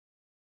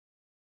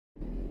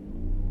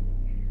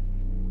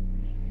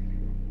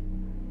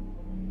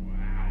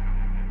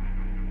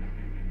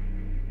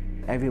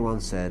Everyone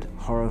said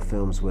horror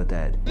films were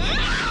dead.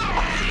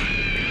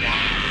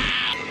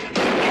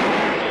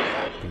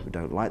 People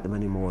don't like them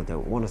anymore,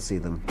 don't want to see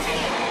them.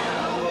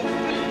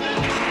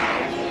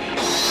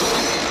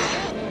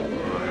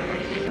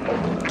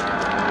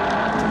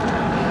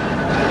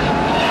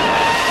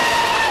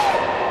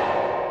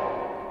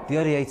 The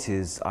early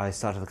 80s, I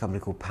started a company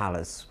called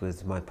Palace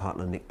with my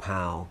partner Nick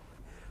Powell.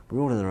 We're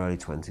all in our early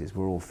 20s,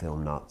 we're all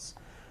film nuts.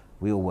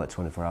 We all work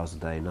 24 hours a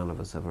day, none of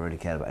us ever really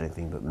cared about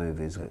anything but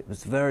movies. It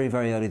was very,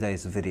 very early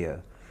days of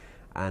video.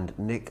 And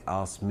Nick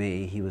asked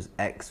me, he was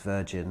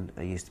ex-Virgin,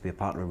 I used to be a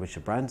partner of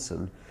Richard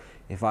Branson,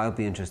 if I would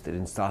be interested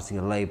in starting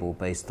a label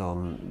based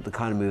on the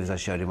kind of movies I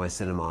showed in my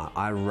cinema.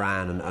 I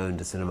ran and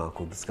owned a cinema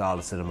called the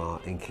Scala Cinema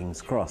in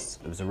King's Cross.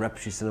 It was a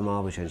repertory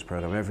cinema, we changed the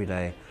program every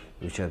day.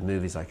 We showed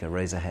movies like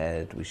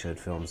Eraserhead, we showed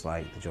films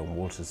like the John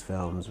Waters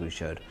films, we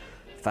showed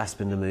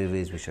Fassbinder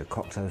movies, we showed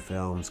Cocteau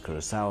films,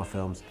 Kurosawa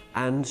films,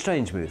 and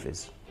strange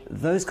movies.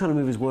 Those kind of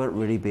movies weren't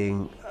really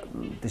being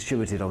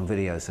distributed on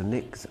video, so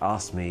Nick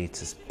asked me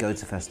to go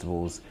to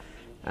festivals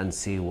and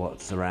see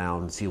what's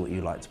around, see what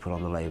you like to put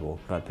on the label.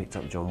 I picked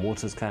up John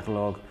Waters'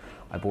 catalogue,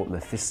 I bought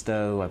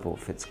Mephisto, I bought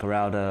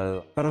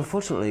Fitzcarraldo. But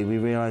unfortunately, we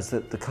realised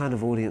that the kind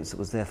of audience that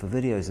was there for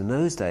videos in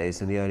those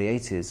days, in the early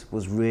 80s,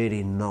 was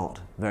really not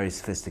very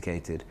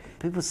sophisticated.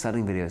 People were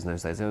selling videos in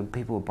those days.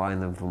 People were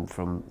buying them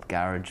from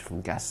garage,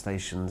 from gas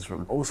stations,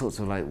 from all sorts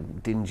of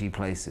like dingy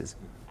places.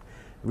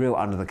 Real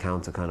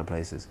under-the-counter kind of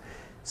places.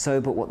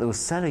 But what they were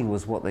selling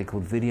was what they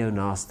called video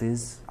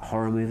nasties,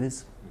 horror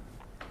movies.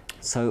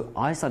 So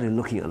I started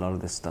looking at a lot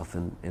of this stuff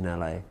in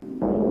LA.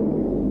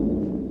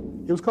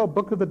 It was called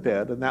Book of the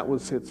Dead, and that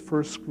was its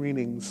first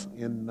screenings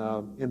in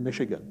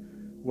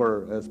Michigan,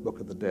 were as Book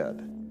of the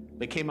Dead.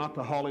 They came out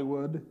to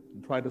Hollywood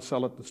and tried to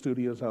sell it to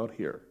studios out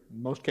here.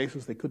 In most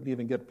cases, they couldn't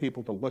even get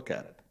people to look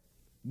at it.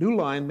 New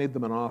Line made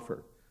them an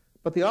offer,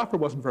 but the offer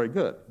wasn't very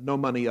good. No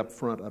money up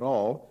front at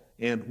all,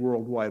 and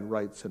worldwide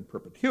rights in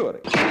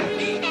perpetuity.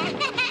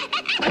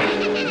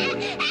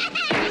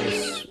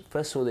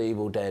 First saw The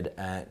Evil Dead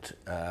at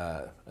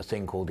a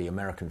thing called the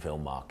American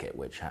Film Market,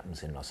 which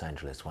happens in Los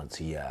Angeles once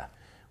a year,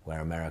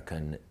 where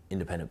American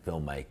independent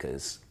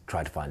filmmakers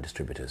try to find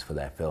distributors for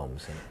their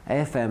films.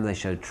 AFM, they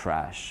showed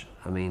trash.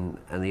 I mean,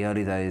 in the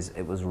early days,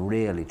 it was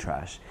really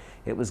trash.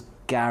 It was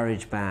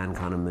garage band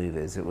kind of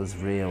movies. It was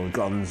real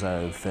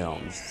gonzo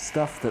films.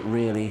 Stuff that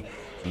really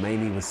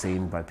mainly was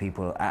seen by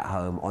people at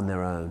home on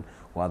their own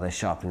while they're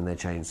sharpening their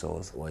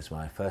chainsaws. It was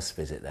my first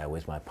visit there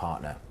with my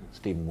partner,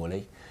 Stephen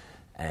Woolley,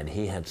 and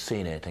he had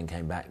seen it and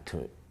came back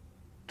to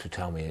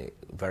tell me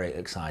very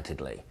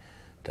excitedly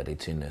that he'd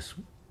seen this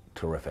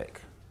terrific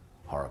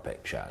horror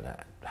picture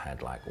that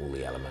had like all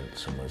the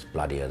elements and was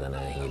bloodier than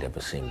anything he'd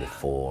ever seen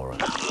before.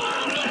 And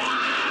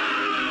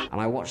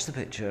I watched the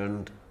picture,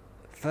 and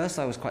first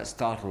I was quite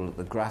startled at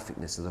the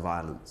graphicness of the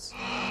violence.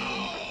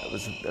 It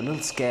was a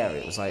little scary.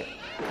 It was like,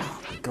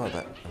 oh my God,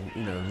 that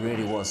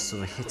really was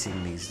sort of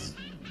hitting these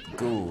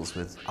ghouls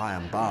with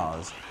iron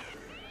bars.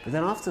 But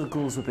then after the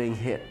ghouls were being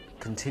hit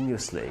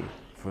continuously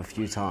for a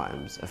few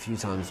times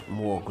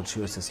more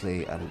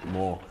gratuitously and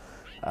more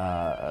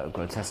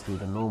grotesquely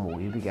than normal,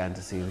 you began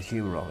to see the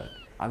humour of it.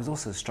 I was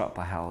also struck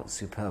by how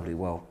superbly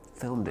well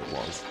filmed it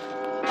was.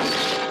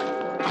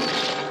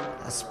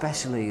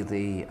 Especially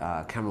the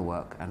camera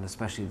work, and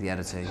especially the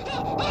editing.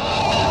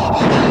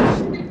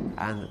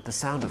 And the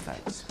sound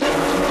effects.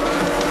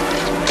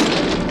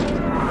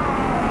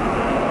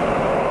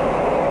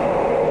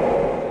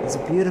 There's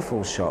a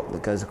beautiful shot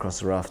that goes across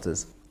the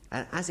rafters,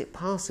 and as it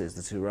passes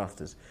the two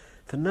rafters,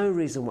 for no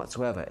reason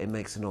whatsoever, it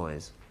makes a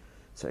noise.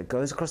 So it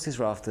goes across these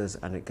rafters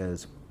and it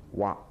goes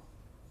wah,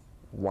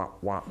 wah,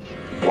 wah.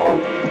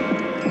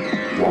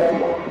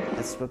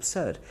 It's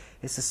absurd.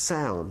 It's a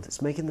sound.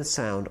 It's making the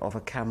sound of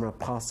a camera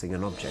passing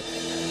an object.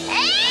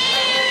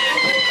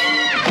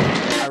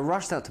 I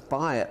rushed out to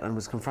buy it and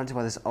was confronted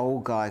by this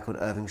old guy called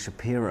Irving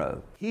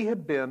Shapiro. He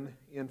had been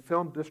in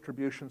film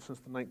distribution since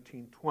the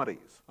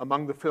 1920s.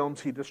 Among the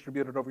films he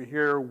distributed over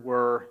here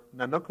were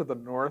Nanook of the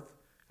North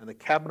and The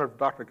Cabinet of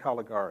Dr.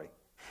 Caligari.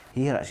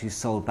 He had actually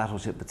sold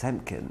Battleship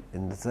Potemkin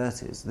in the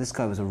 30s. This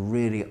guy was a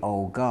really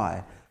old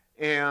guy.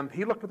 And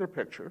he looked at their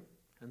picture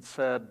and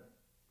said,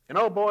 "You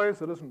know,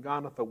 boys, it isn't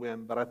Gone with the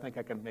Wind, but I think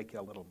I can make you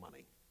a little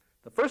money."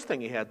 The first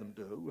thing he had them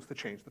do was to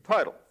change the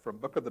title from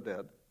Book of the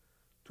Dead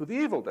to The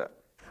Evil Dead.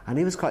 And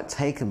he was quite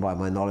taken by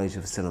my knowledge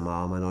of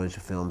cinema, my knowledge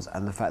of films,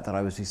 and the fact that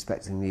I was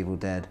respecting The Evil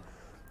Dead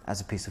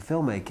as a piece of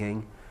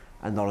filmmaking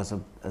and not as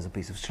a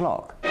piece of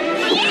schlock.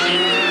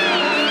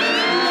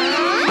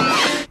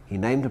 He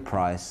named a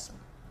price.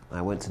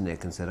 I went to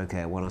Nick and said,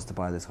 okay, I want us to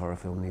buy this horror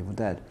film, The Evil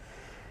Dead.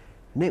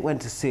 Nick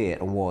went to see it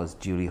and was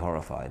duly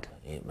horrified.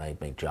 It made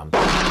me jump,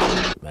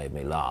 it made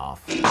me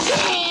laugh.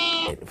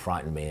 It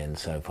frightened me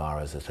insofar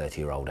as a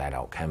 30-year-old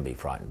adult can be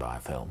frightened by a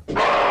film.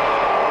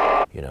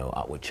 You know,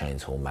 Upward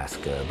Chainsaw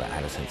Massacre, but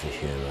had a sense of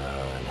humour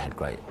and had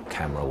great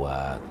camera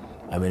work.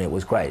 I mean, it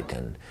was great,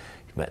 and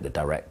Met the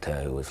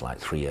director, who was like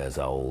 3 years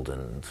old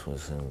and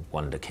was a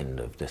wonderkind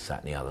of this,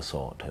 that and the other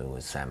sort, who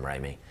was Sam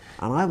Raimi.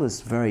 And I was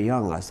very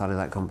young. I started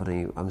that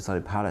company, I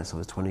started Palace, I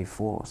was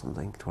 24 or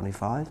something,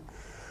 25.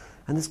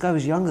 And this guy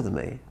was younger than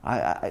me.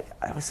 I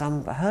was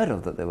heard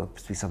of that there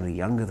was to be somebody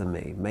younger than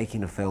me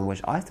making a film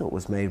which I thought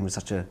was made in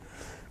such a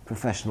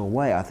professional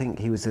way. I think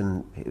he was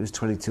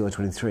 22 or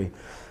 23.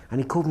 And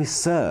he called me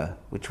Sir,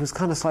 which was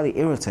kind of slightly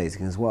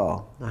irritating as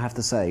well. I have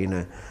to say, you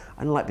know,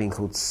 I don't like being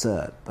called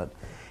Sir, but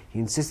he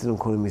insisted on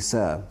calling me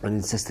Sir and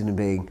insisted on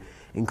being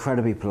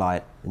incredibly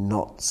polite and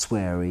not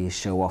sweary,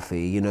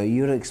 show-offy. You know,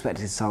 you'd have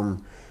expected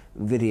some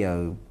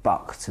video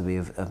buck to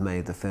have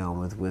made the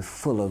film with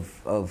full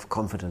of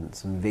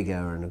confidence and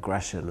vigour and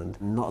aggression,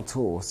 and not at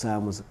all.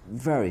 Sam was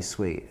very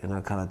sweet in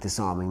a kind of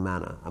disarming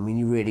manner. I mean,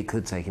 you really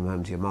could take him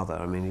home to your mother.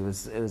 I mean, it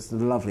was the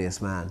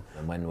loveliest man.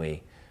 And when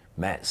we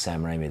met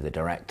Sam Raimi, the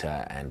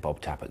director, and Bob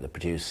Tappert, the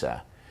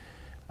producer,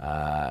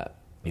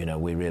 you know,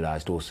 we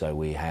realised also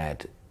we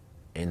had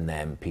in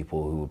them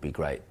people who would be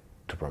great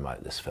to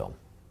promote this film.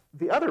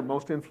 The other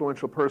most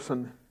influential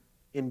person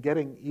in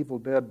getting Evil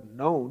Dead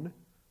known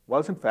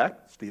was, in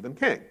fact, Stephen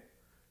King.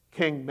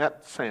 King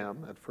met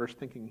Sam at first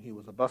thinking he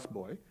was a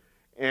busboy,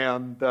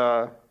 and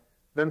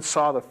then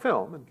saw the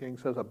film, and King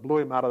says, it blew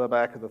him out of the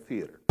back of the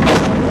theater.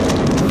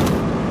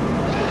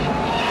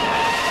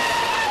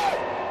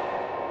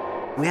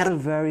 We had a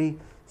very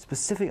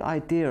specific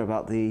idea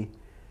about the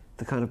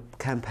kind of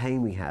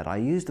campaign we had. I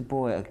used a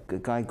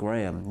guy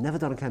Graham, never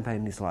done a campaign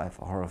in his life,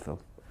 a horror film,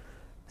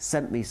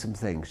 sent me some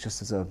things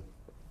just as a,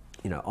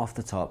 you know, off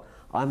the top.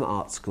 I'm at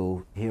art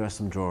school, here are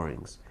some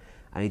drawings.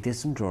 And he did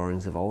some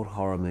drawings of old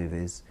horror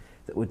movies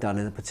that were done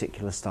in a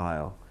particular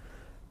style.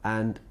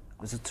 And it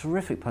was a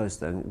terrific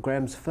poster. And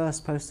Graham's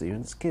first poster, you know,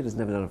 this kid has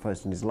never done a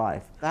poster in his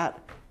life. That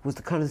was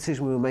the kind of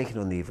decision we were making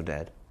on The Evil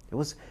Dead. It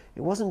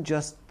wasn't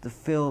just the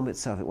film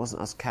itself, it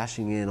wasn't us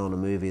cashing in on a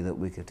movie that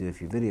we could do a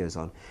few videos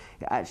on.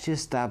 It actually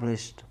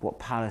established what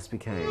Palace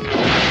became.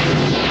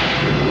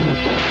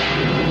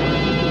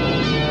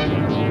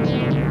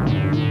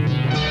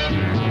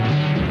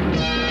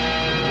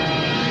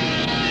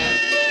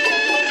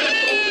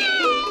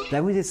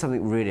 Then we did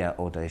something really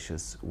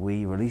audacious.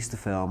 We released the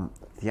film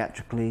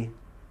theatrically,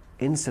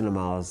 in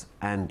cinemas,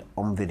 and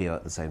on video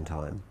at the same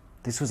time.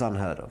 This was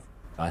unheard of.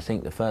 I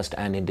think the first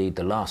and indeed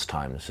the last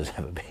time this has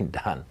ever been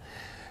done.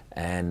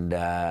 And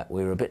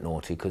we were a bit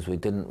naughty because we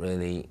didn't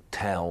really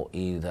tell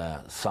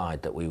either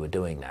side that we were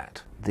doing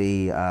that.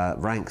 The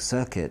rank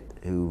circuit,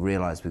 who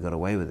realised we got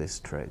away with this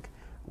trick,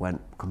 went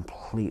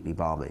completely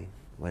balmy,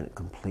 went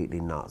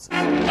completely nuts.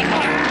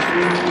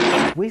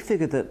 We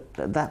figured that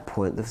at that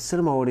point, the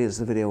cinema audience,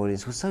 the video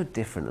audience, was so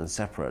different and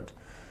separate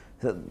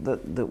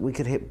that we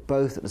could hit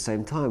both at the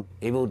same time.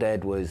 Evil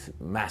Dead was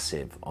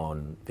massive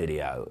on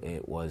video.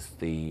 It was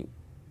the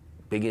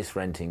biggest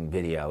renting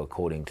video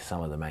according to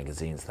some of the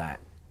magazines that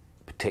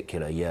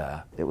particular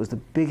year. It was the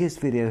biggest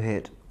video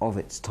hit of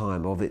its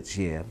time, of its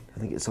year. I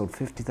think it sold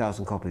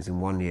 50,000 copies in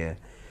 1 year,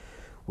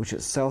 which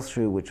at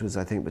sell-through, which was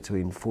I think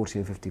between 40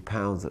 and 50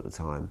 pounds at the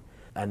time.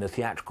 And the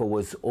theatrical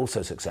was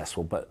also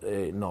successful, but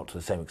not to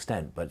the same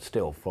extent, but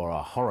still for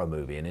a horror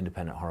movie, an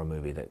independent horror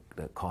movie that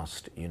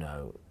cost, you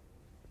know,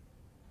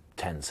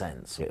 10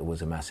 cents, it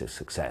was a massive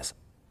success.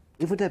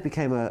 Evil Dead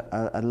became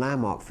a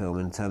landmark film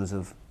in terms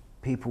of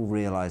people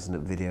realising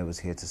that video was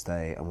here to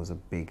stay and was a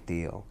big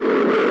deal. It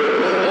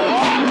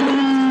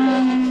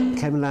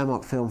became a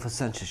landmark film for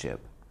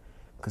censorship,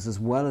 because as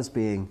well as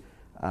being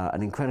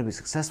an incredibly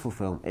successful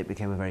film, it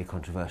became a very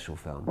controversial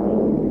film.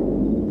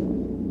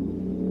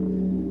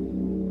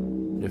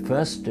 The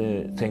first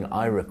thing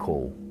I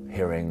recall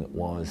hearing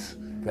was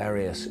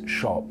various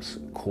shops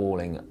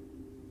calling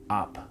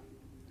up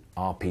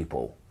our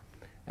people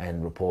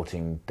and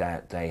reporting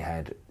that they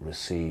had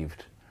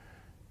received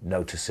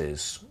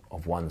notices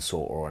of one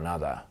sort or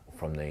another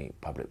from the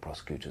public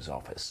prosecutor's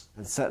office.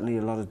 And certainly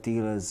a lot of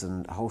dealers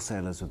and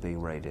wholesalers were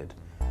being raided.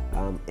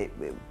 It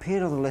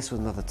appeared on the list with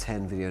another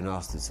 10 video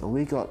nasties, and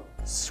we got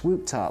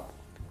swooped up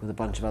with a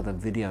bunch of other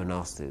video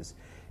nasties,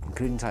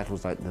 including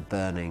titles like The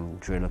Burning,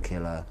 Driller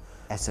Killer,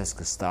 SS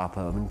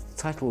Gestapo. I mean,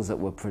 titles that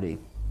were pretty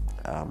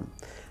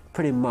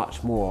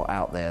much more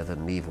out there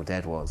than Evil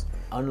Dead was.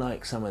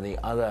 Unlike some of the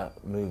other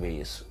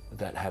movies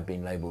that have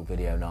been labelled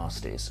video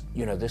nasties,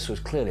 you know, this was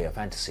clearly a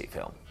fantasy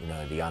film. You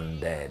know, the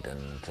undead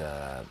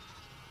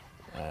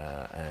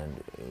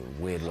and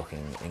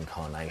weird-looking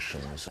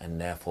incarnations, and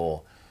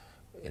therefore,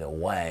 in a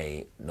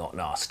way, not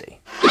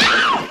nasty.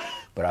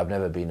 But I've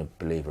never been a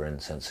believer in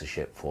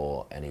censorship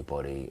for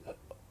anybody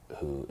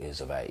who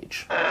is of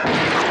age.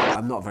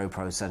 I'm not very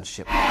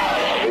pro-censorship.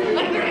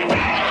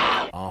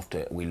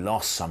 After we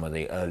lost some of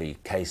the early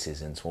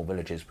cases in small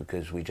villages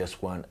because we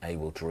just weren't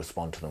able to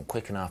respond to them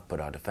quick enough,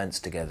 put our defence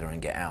together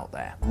and get out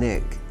there.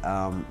 Nick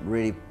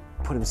really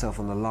put himself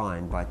on the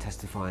line by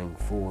testifying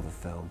for the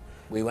film.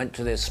 We went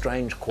to this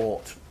strange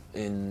court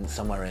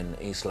somewhere in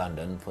East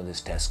London for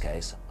this test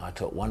case. I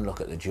took one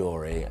look at the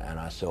jury and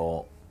I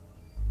thought,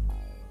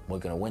 we're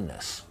going to win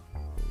this,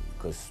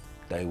 because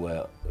they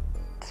were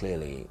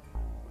clearly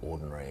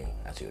ordinary,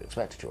 as you would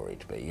expect a jury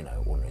to be, you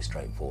know, ordinary,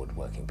 straightforward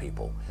working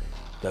people.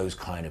 Those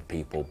kind of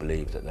people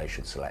believe that they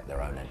should select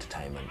their own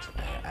entertainment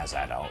as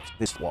adults.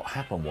 What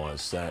happened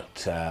was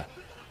that,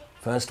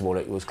 first of all,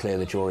 it was clear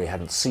the jury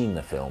hadn't seen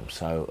the film,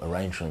 so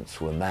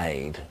arrangements were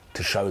made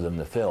to show them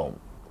the film.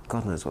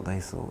 God knows what they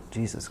thought.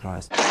 Jesus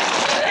Christ.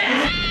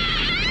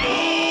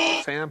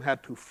 Sam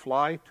had to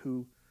fly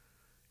to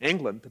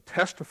England to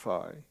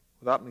testify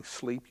without any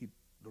sleep. He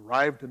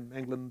arrived in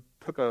England,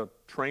 took a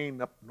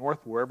train up north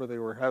wherever they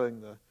were having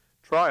the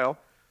trial,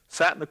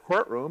 sat in the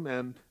courtroom,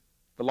 and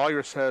the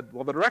lawyer said,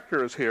 well, the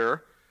director is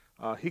here.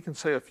 He can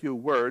say a few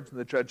words. And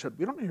the judge said,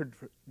 we don't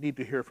need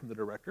to hear from the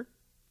director.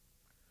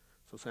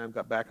 So Sam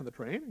got back on the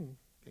train and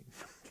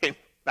came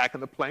back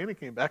on the plane and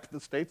came back to the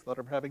States without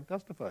ever having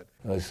testified.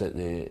 It was that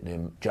the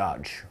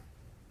judge,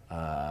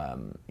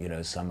 you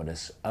know, summoned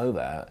us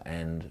over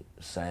and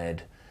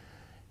said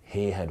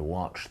he had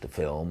watched the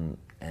film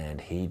and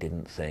he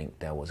didn't think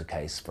there was a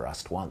case for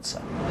us to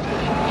answer.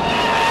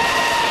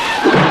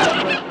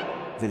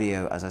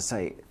 Video, as I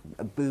say,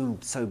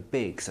 boomed so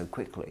big so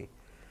quickly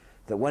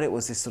that when it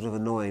was this sort of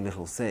annoying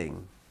little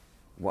thing,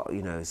 what,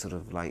 you know, sort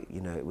of like,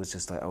 you know, it was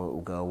just like, oh, it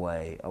will go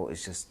away, oh,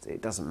 it's just,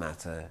 it doesn't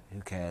matter, who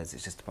cares,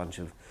 it's just a bunch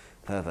of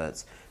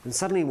perverts. And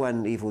suddenly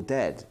when Evil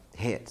Dead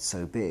hit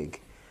so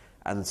big,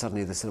 and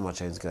suddenly the cinema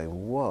chain's going,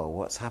 whoa,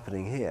 what's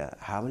happening here?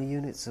 How many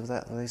units of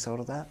that have they sold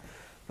of that?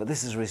 But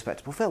this is a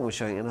respectable film, we're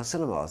showing it in our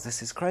cinemas,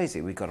 this is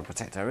crazy, we've got to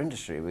protect our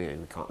industry, we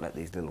can't let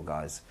these little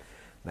guys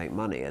make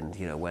money. And,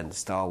 you know, when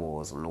Star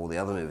Wars and all the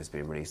other movies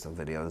being released on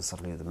video, and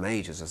suddenly the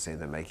majors are saying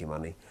they're making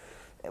money,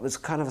 it was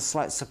kind of a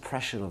slight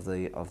suppression of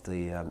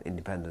the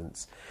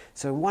independents.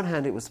 So on one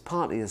hand, it was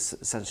partly a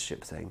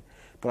censorship thing,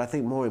 but I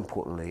think more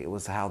importantly, it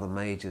was how the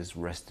majors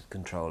wrested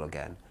control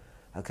again.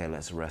 Okay,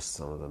 let's arrest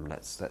some of them.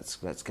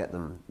 Let's get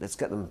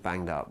them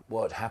banged up.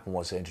 What happened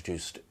was they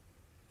introduced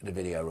the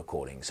Video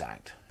Recordings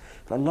Act.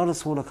 But a lot of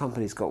smaller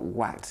companies got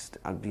whacked,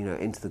 you know,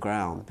 into the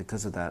ground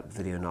because of that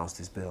Video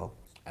Nasties bill.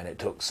 And it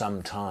took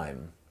some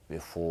time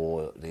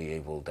before the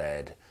Evil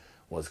Dead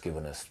was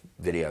given a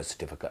video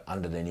certificate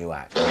under the new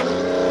act.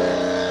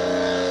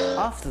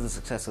 After the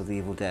success of the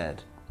Evil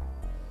Dead,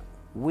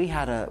 we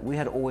had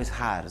always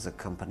had as a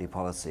company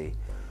policy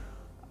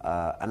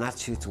an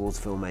attitude towards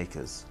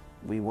filmmakers.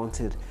 We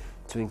wanted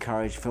to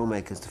encourage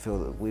filmmakers to feel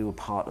that we were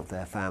part of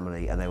their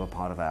family and they were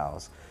part of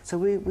ours. So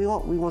we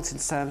wanted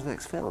Sam's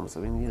next films. I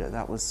mean, you know,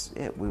 that was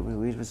it. We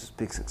was a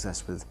big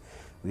success with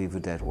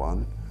Evil Dead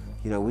 1.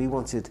 You know, we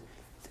wanted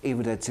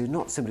Evil Dead 2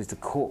 not simply to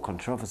court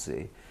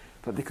controversy,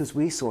 but because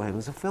we saw him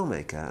as a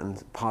filmmaker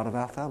and part of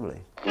our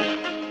family.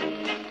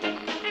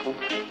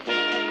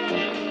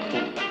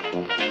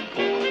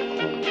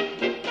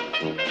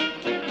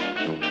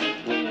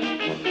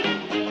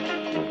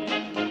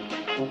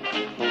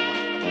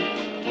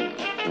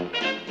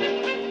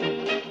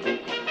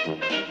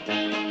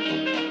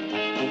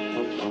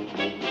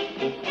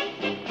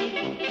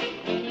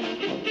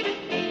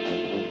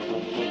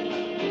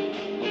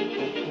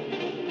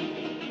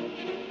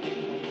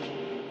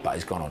 But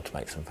he's gone on to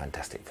make some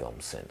fantastic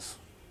films since,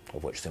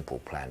 of which Simple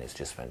Plan is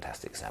just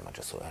fantastic, Sam. I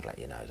just thought I'd let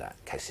you know that,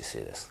 in case you see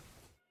this.